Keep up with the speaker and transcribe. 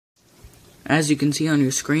As you can see on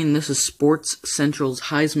your screen, this is Sports Central's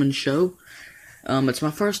Heisman Show. It's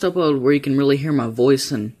my first upload where you can really hear my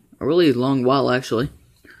voice in a really long while, actually.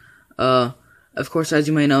 Of course, as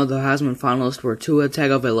you may know, the Heisman finalists were Tua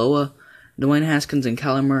Tagovailoa, Dwayne Haskins, and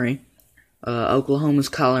Kyler Murray. Oklahoma's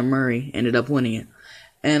Kyler Murray ended up winning it.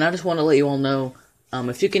 And I just want to let you all know,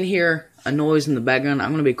 if you can hear a noise in the background,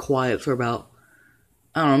 I'm going to be quiet for about,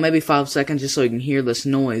 I don't know, maybe 5 seconds just so you can hear this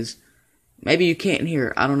noise. Maybe you can't hear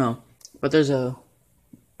it, I don't know. But there's a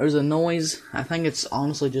noise. I think it's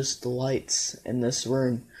honestly just the lights in this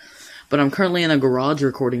room. But I'm currently in a garage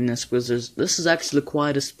recording this because this is actually the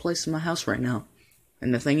quietest place in my house right now.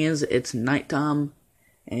 And the thing is, it's nighttime,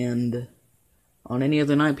 and on any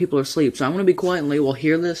other night, people are asleep. So I'm going to be quiet and let you all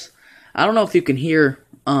hear this. I don't know if you can hear,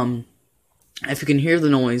 the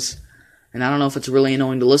noise, and I don't know if it's really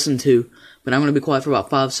annoying to listen to, but I'm going to be quiet for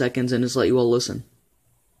about 5 seconds and just let you all listen.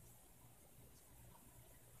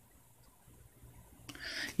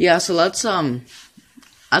 Yeah, so that's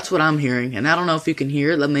what I'm hearing, and I don't know if you can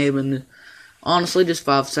hear it. That may have been, honestly, just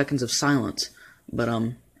 5 seconds of silence. But,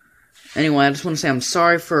 anyway, I just want to say I'm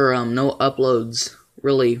sorry for, no uploads,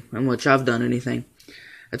 really, in which I've done anything.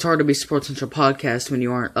 It's hard to be Sports Central Podcast when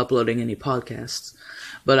you aren't uploading any podcasts.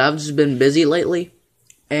 But I've just been busy lately,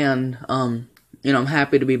 and, I'm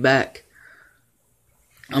happy to be back.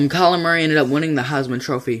 Kyler Murray ended up winning the Heisman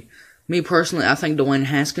Trophy. Me, personally, I think Dwayne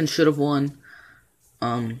Haskins should have won.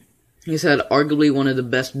 He's had arguably one of the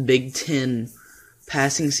best Big Ten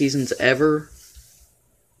passing seasons ever.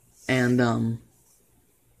 And,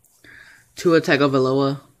 Tua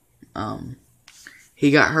Tagovailoa, he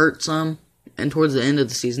got hurt some, and towards the end of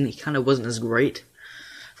the season, he kind of wasn't as great.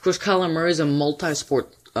 Of course, Kyler Murray is a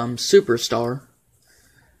multi-sport, superstar.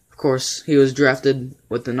 Of course, he was drafted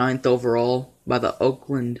with the 9th overall by the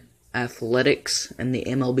Oakland Athletics in the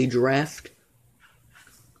MLB draft.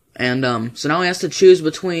 And, so now he has to choose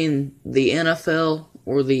between the NFL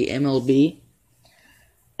or the MLB.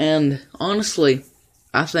 And, honestly,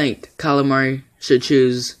 I think Kyler Murray should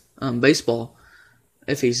choose, baseball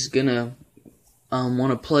if he's gonna,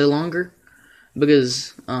 want to play longer.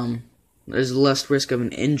 Because, there's less risk of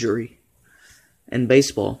an injury in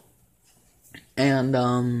baseball.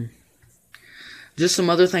 And, just some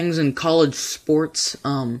other things in college sports.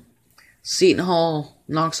 Seton Hall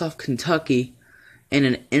knocks off Kentucky in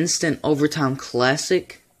an instant overtime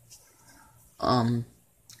classic. There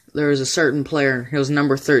was a certain player, he was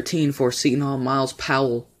number 13 for Seton Hall, Miles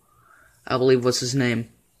Powell, I believe was his name.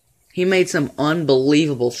 He made some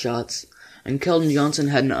unbelievable shots, and Keldon Johnson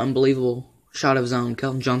had an unbelievable shot of his own.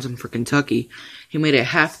 Keldon Johnson for Kentucky. He made a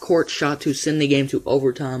half-court shot to send the game to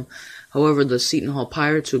overtime. However, the Seton Hall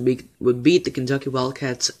Pirates would beat the Kentucky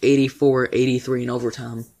Wildcats 84-83 in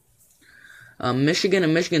overtime. Michigan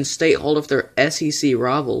and Michigan State hold off their SEC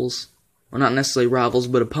rivals. Well, not necessarily rivals,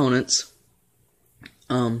 but opponents.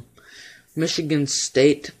 Michigan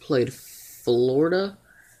State played Florida,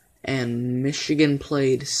 and Michigan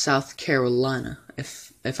played South Carolina,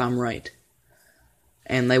 if I'm right.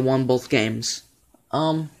 And they won both games.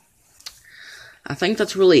 I think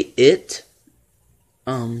that's really it.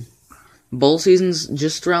 Bowl season's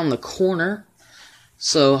just around the corner,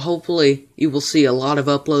 so hopefully you will see a lot of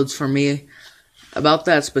uploads from me about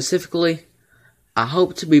that specifically. I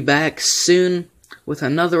hope to be back soon with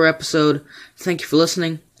another episode. Thank you for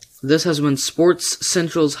listening. This has been Sports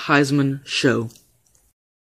Central's Heisman Show.